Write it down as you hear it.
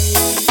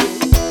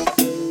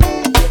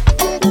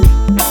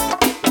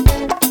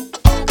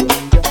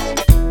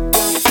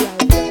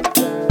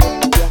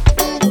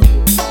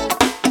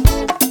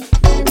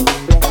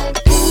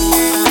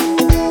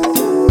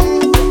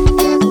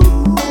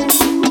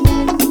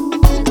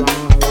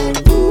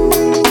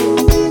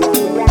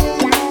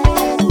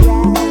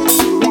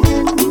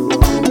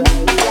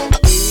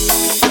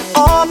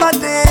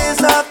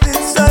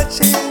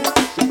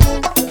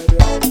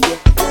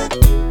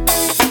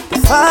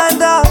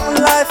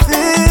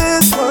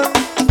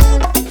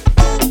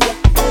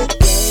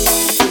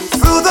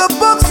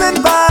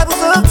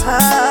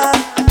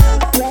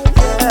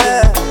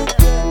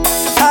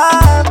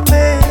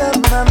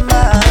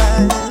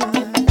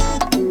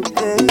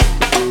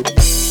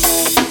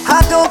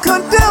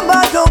condemn,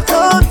 I don't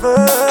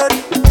convert.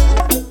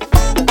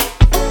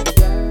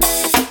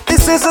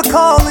 This is a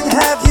calling,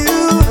 have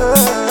you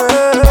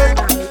heard?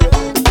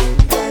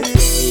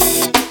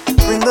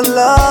 Bring the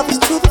lovers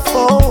to the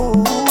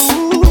fold,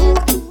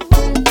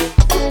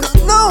 'cause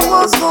no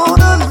one's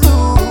gonna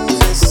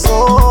lose his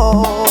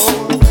soul.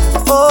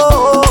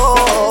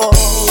 Oh,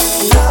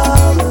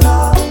 love,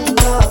 love,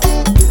 love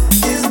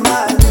is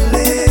my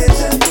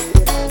religion.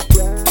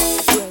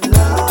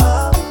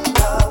 Love,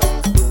 love,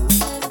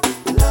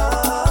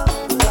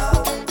 love,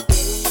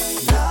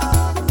 love,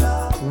 love,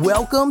 love.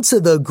 Welcome to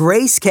the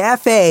Grace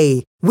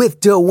Cafe with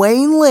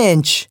Dwayne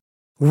Lynch.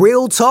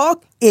 Real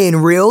talk in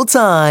real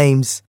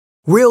times.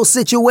 Real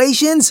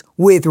situations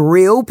with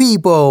real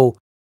people.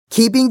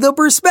 Keeping the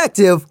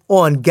perspective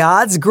on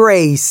God's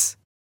grace.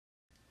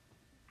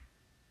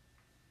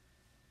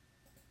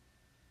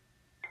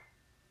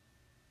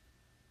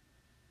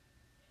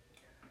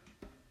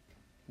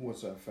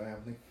 What's up,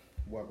 family?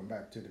 Welcome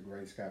back to the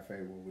Grace Cafe,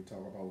 where we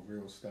talk about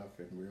real stuff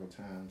in real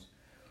times,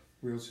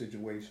 real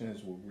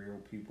situations with real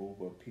people,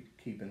 but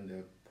keeping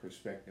the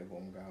perspective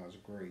on God's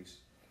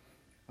grace.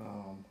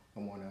 I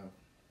want to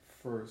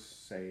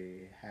first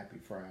say Happy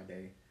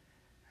Friday,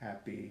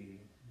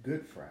 Happy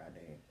Good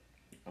Friday.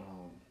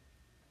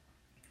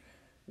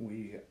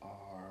 We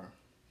are,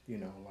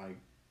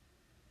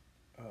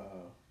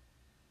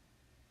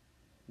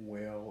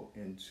 well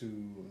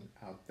into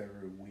our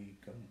third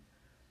week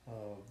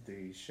of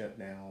the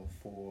shutdown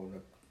for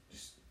the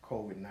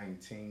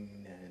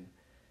COVID-19, and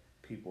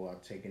people are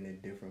taking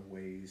it different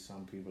ways.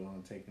 Some people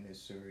aren't taking it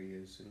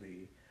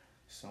seriously.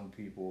 Some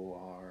people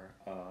are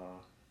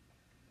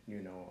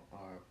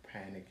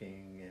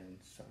panicking, and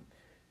some,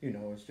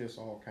 it's just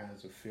all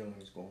kinds of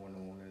feelings going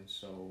on. And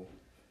so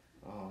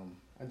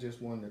I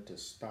just wanted to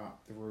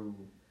stop through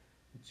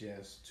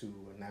just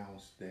to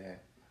announce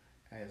that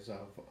as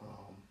of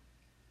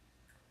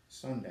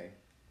Sunday,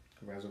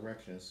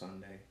 Resurrection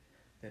Sunday,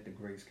 that the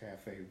Grace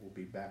Cafe will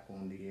be back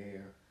on the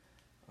air.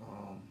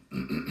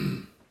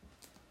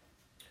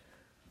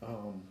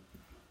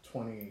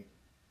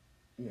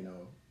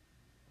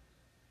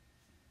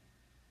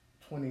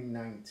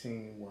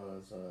 2019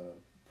 was a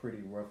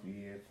pretty rough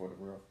year for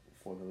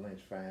the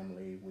Lynch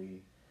family.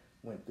 We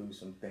went through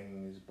some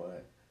things,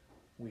 but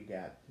we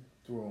got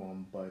through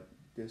them. But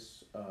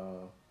this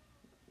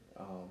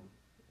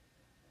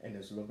and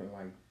it's looking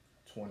like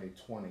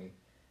 2020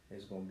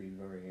 is going to be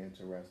very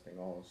interesting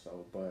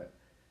also. But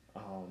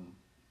I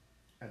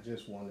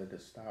just wanted to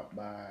stop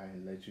by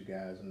and let you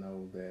guys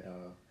know that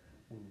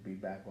we'll be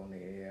back on the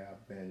air.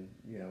 I've been,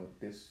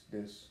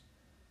 this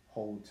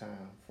whole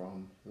time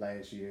from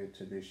last year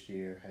to this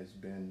year has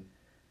been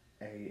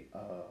an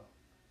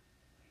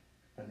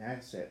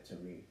asset to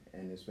me,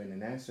 and it's been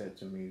an asset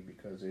to me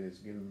because it has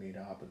given me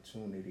the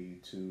opportunity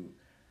to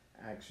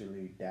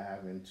actually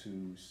dive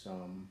into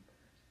some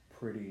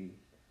pretty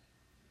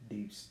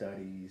deep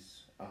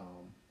studies.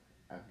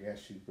 I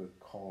guess you could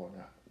call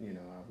it,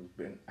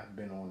 I've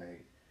been on a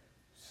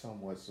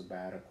somewhat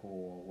sabbatical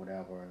or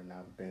whatever, and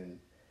I've been,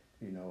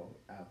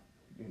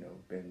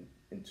 been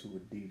into a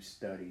deep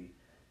study,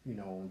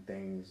 on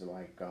things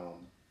like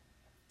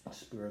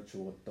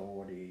spiritual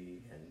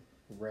authority and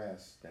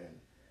rest and,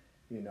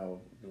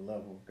 the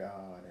love of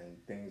God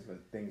and things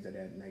of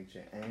that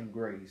nature, and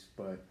grace.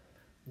 But,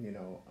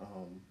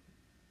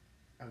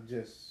 I've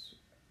just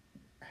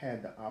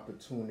had the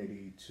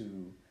opportunity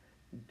to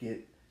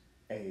get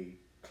a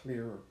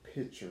clearer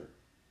picture,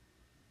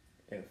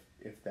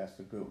 if that's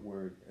a good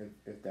word,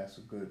 if that's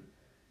a good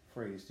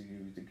phrase to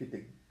use, to get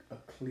a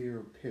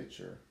clear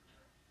picture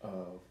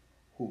of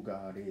who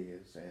God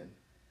is and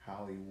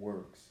how He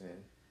works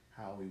and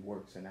how He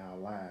works in our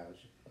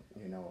lives.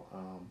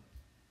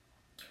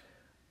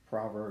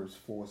 Proverbs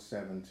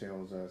 4:7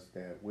 tells us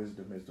that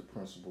wisdom is the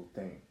principal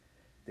thing.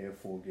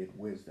 Therefore get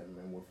wisdom,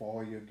 and with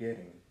all you're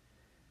getting,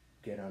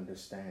 get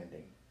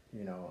understanding.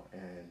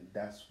 And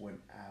that's what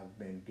I've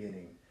been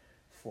getting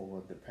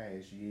for the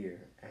past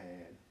year.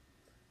 And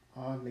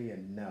oddly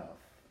enough,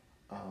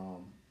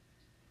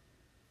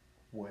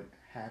 what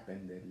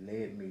happened that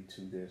led me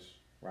to this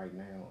right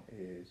now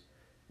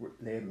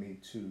led me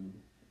to,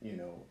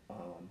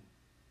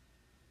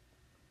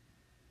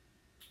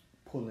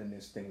 pulling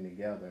this thing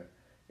together,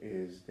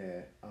 is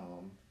that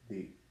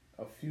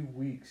a few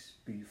weeks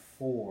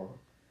before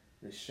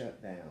the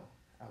shutdown,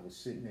 I was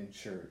sitting in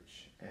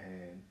church,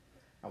 and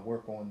I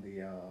work on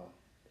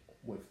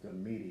with the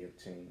media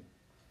team,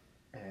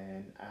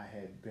 and I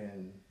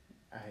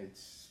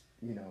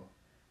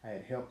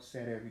had helped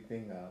set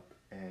everything up,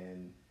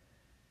 and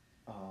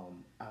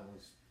I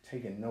was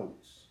taking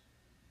notes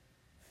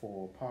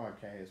for a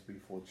podcast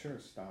before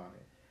church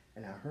started,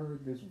 and I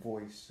heard this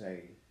voice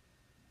say,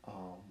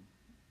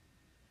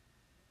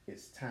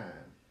 it's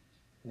time.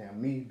 Now,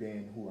 me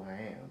being who I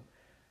am,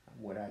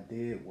 what I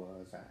did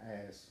was I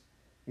asked,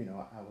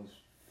 I was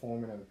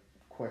forming a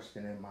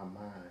question in my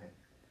mind,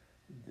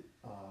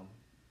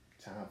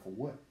 time for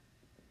what?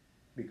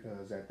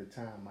 Because at the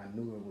time I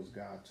knew it was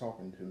God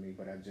talking to me,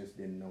 but I just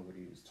didn't know what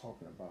He was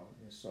talking about.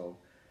 And so,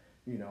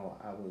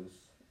 I was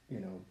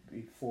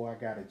before I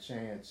got a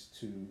chance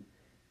to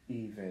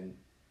even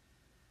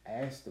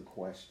ask the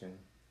question,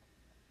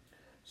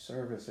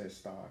 service had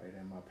started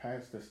and my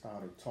pastor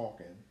started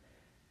talking.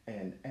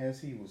 And as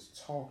he was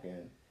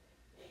talking,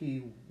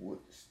 he would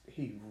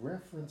he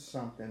referenced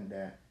something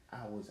that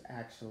I was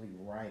actually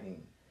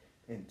writing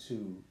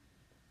into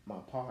my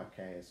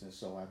podcast, and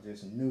so I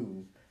just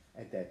knew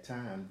at that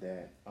time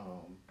that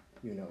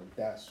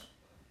that's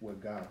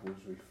what God was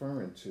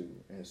referring to,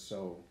 and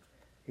so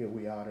here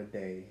we are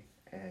today,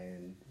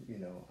 and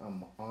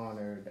I'm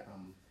honored.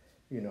 I'm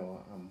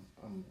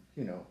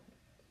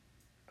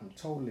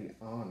totally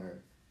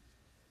honored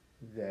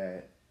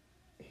that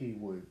he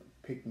would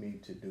pick me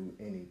to do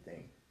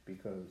anything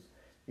because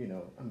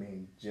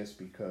just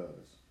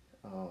because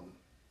um,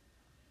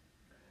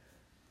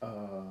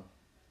 uh,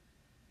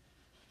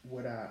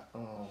 what I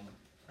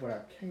what I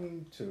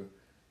came to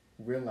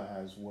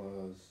realize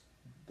was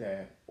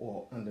that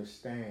or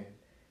understand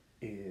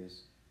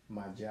is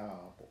my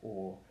job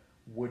or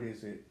what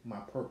is it my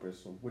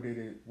purpose or what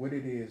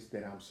it is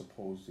that I'm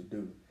supposed to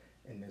do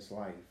in this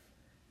life.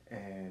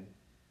 And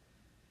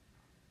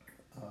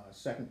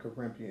Second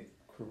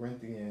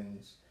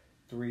Corinthians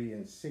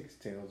 3:6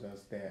 tells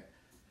us that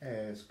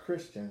as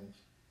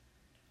Christians,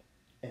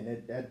 and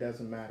that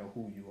doesn't matter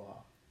who you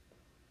are,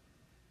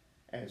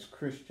 as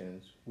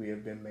Christians, we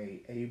have been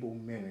made able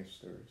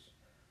ministers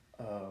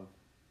of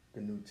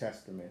the New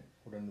Testament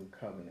or the New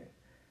Covenant.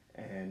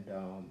 And,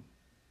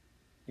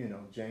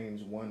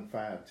 James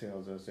 1:5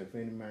 tells us, if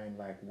any man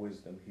lack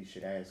wisdom, he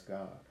should ask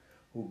God,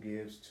 who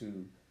gives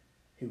to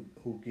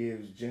who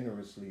gives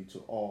generously to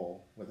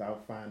all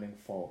without finding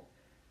fault,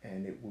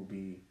 and it will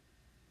be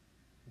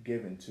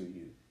given to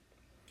you.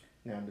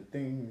 Now the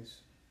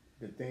things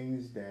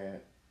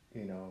that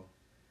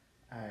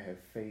I have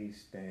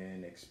faced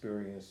and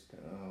experienced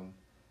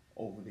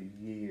over the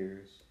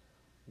years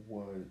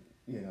would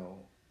you know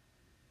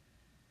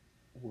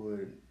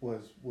would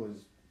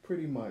was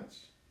pretty much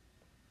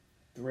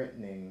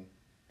threatening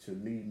to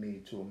lead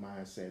me to a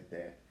mindset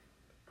that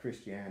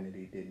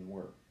Christianity didn't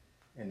work,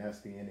 and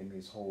that's the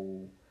enemy's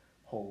whole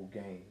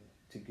game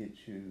to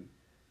get you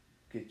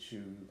get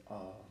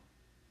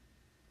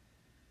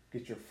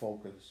your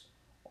focus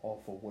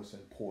off of what's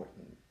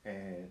important.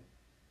 And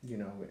you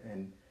know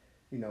and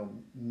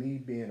me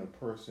being a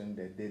person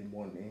that didn't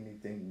want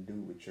anything to do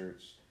with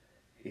church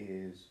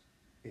is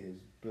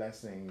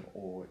blessing,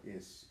 or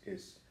is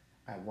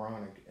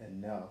ironic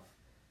enough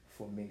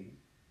for me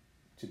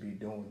to be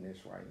doing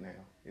this right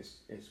now.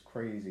 It's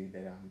crazy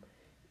that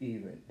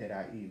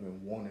I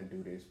even want to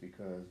do this,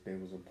 because there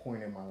was a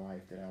point in my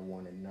life that I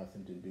wanted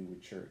nothing to do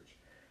with church.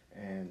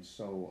 And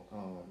so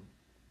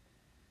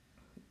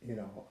you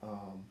know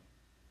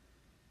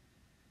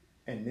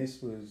and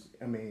this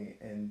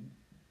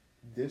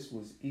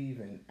was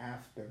even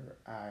after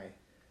I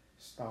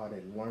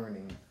started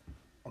learning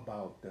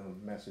about the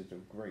message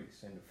of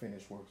grace and the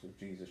finished works of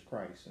Jesus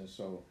Christ. And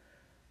so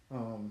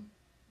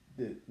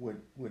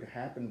what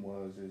happened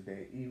was is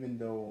that even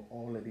though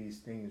all of these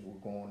things were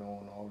going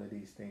on, all of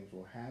these things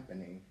were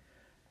happening,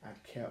 I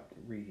kept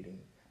reading,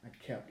 I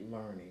kept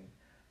learning,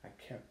 I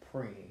kept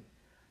praying,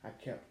 I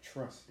kept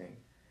trusting,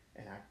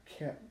 and I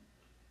kept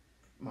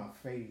my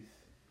faith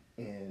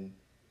in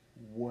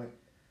what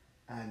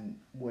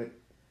what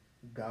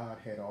God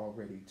had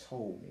already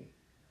told me,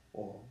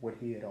 or what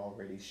he had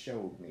already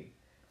showed me.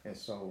 And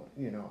so,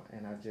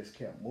 and I just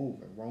kept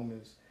moving.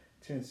 Romans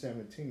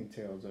 10:17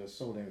 tells us,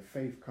 so then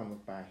faith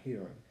cometh by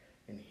hearing,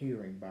 and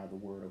hearing by the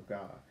word of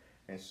God.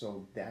 And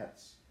so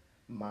that's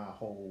my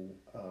whole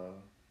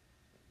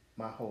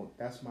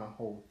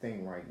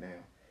thing right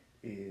now,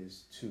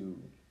 is to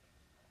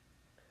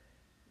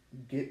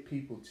get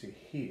people to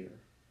hear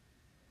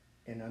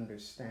and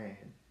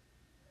understand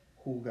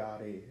who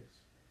God is.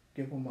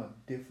 Give them a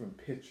different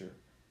picture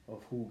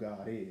of who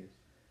God is.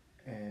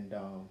 And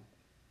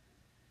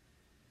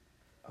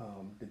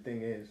the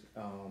thing is,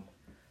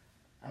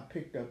 I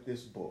picked up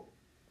this book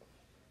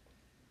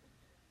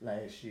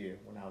last year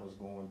when I was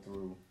going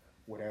through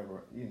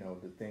whatever,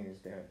 the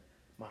things that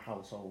my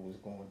household was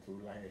going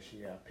through last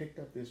year. I picked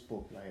up this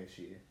book last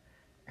year,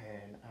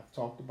 and I've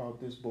talked about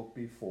this book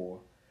before,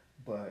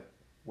 but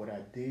what I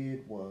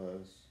did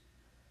was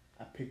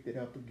I picked it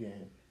up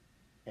again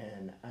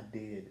and I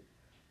did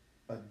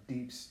a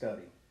deep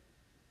study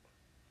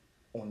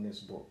on this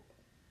book.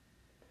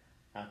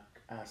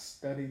 I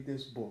studied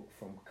this book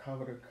from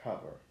cover to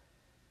cover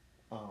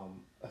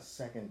a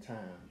second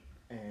time,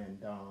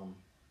 and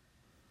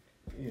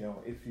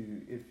if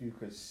you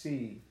could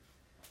see,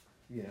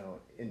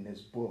 in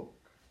this book,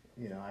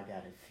 I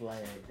got it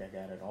flagged, I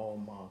got it all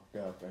marked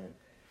up, and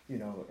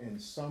in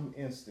some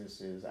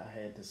instances I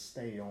had to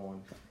stay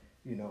on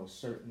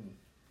certain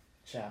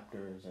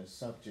chapters and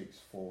subjects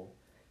for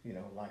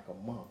like a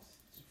month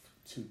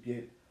to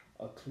get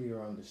a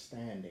clear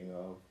understanding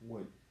of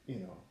what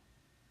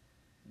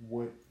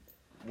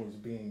was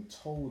being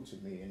told to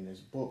me in this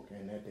book.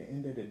 And at the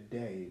end of the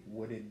day,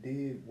 what it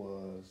did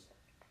was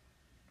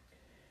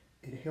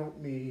it helped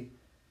me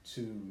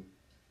to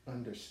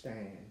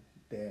understand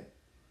that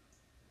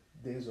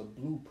there's a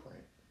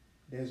blueprint.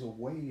 There's a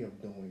way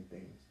of doing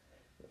things,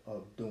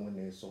 of doing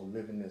this or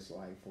living this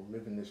life or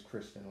living this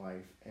Christian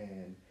life.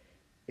 And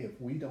if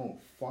we don't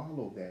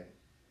follow that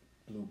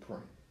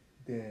blueprint,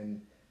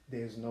 then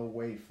there's no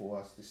way for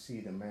us to see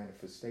the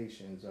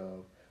manifestations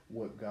of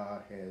what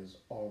God has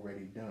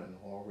already done,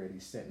 already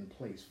set in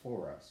place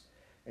for us.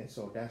 And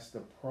so that's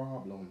the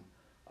problem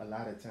a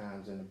lot of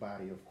times in the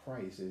body of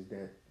Christ, is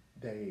that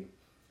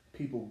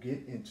people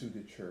get into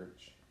the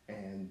church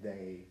and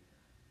they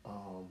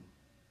are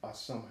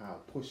somehow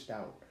pushed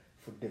out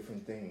for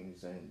different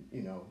things, and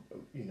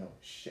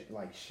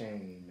like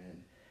shame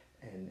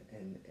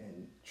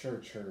and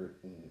church hurt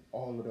and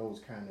all of those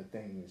kind of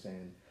things.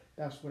 And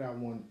that's what I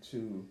want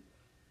to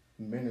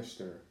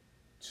minister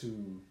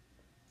to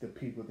the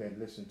people that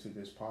listen to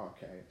this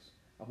podcast.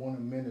 I want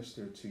to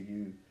minister to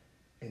you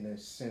in the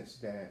sense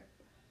that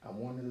I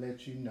want to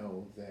let you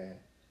know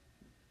that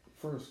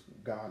first,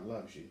 God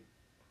loves you,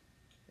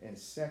 and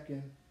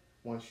second,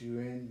 once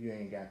you're in, you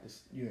ain't got to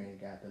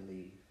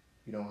leave.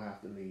 You don't have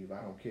to leave.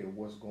 I don't care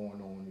what's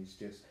going on.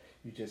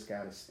 You just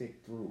got to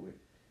stick through it.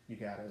 You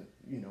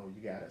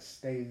gotta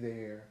stay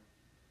there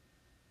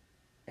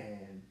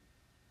and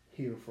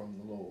hear from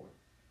the Lord.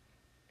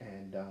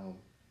 And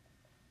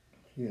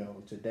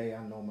today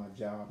I know my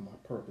job, my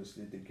purpose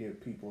is to give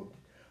people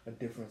a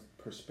different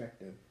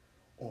perspective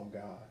on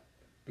God,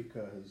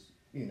 because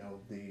a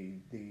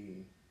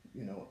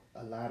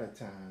lot of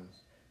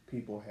times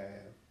people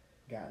have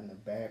gotten a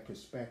bad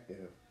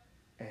perspective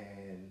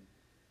and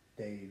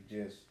they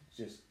just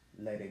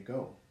let it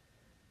go.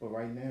 But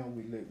right now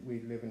we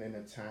living in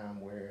a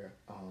time where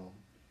a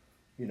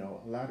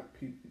lot of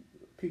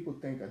people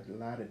think a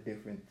lot of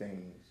different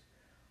things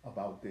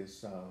about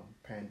this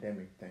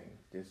pandemic thing,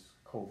 this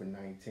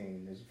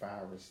COVID-19, this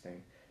virus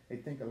thing. They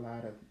think a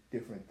lot of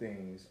different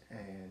things,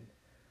 and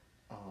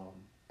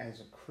as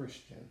a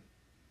Christian,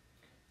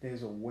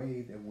 there's a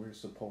way that we're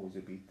supposed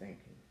to be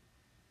thinking.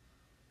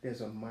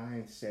 There's a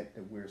mindset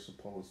that we're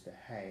supposed to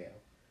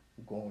have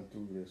going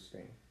through this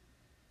thing,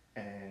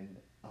 and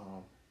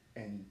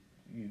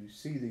you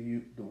see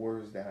the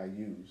words that I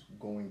use,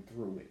 going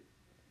through it,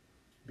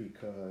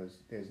 because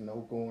there's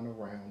no going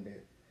around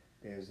it.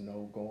 There's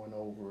no going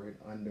over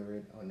it, under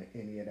it, on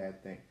any of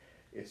that thing.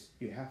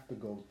 You have to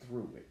go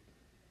through it,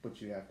 but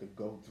you have to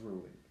go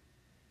through it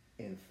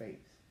in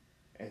faith.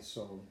 And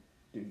so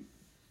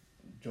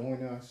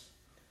join us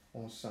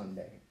on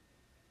Sunday,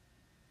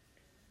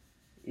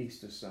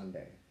 Easter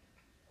Sunday,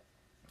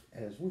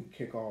 as we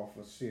kick off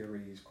a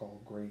series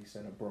called Grace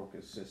in a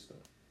Broken System.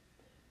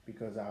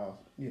 Because our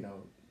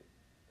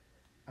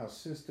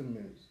system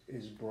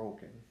is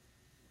broken,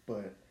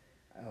 but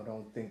I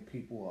don't think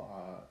people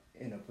are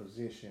in a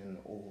position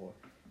or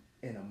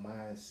in a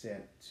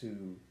mindset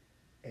to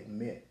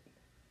admit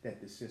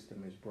that the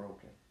system is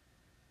broken.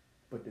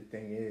 But the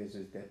thing is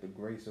that the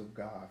grace of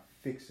God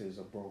fixes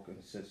a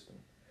broken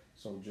system.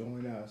 So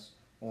join us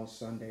on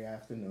Sunday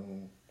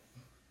afternoon.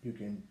 You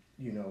can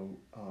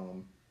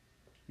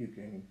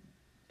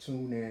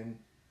tune in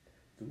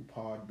through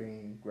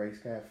Podbean, Grace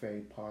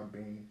Cafe,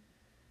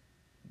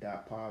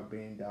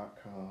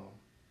 Podbean.podbean.com.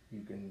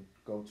 You can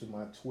go to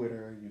my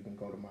Twitter. You can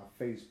go to my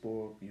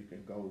Facebook. You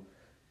can go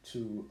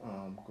to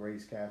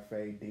Grace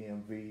Cafe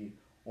DMV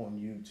on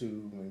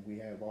YouTube, and we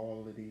have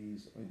all of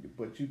these.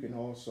 But you can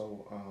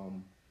also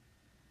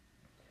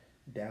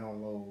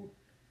download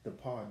the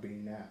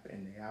Podbean app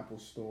in the Apple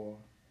Store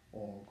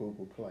or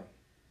Google Play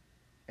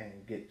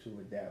and get to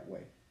it that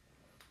way.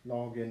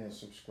 Log in and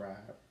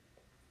subscribe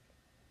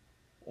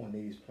on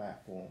these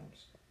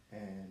platforms,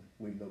 and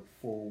we look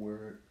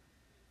forward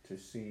to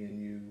seeing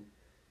you,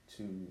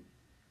 to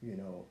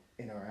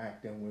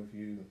interacting with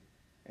you,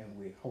 and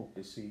we hope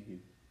to see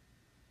you.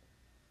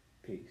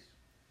 Peace.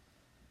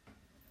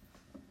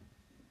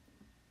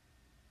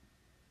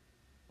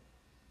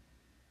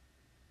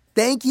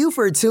 Thank you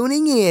for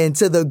tuning in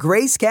to the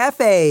Grace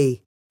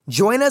Cafe.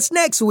 Join us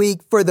next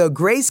week for the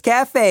Grace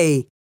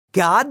Cafe.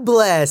 God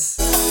bless.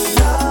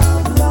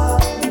 Love,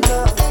 love,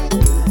 love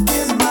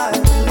is my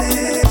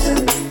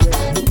religion.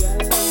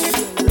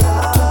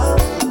 Love,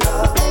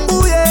 love,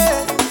 ooh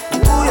yeah,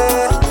 ooh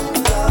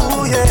yeah,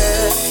 ooh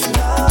yeah.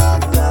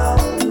 Love,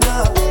 love,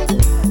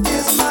 love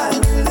is my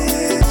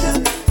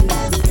religion.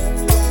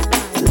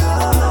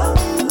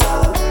 Love,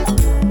 love,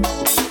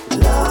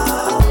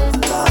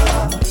 love,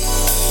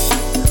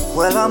 love.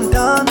 Well, I'm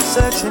done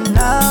searching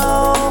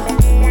now.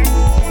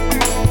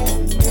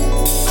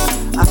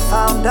 I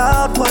found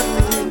out what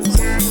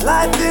this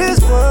life is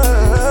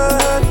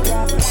worth.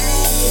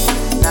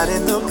 Not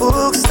in the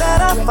books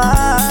that I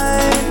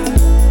find,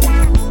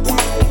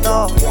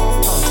 no,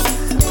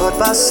 but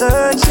by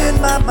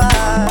searching my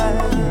mind.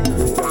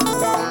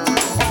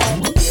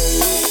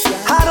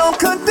 I don't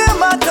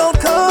condemn, I don't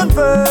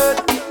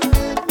convert.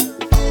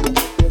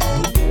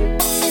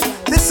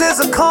 This is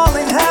a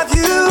calling, have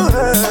you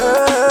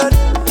heard?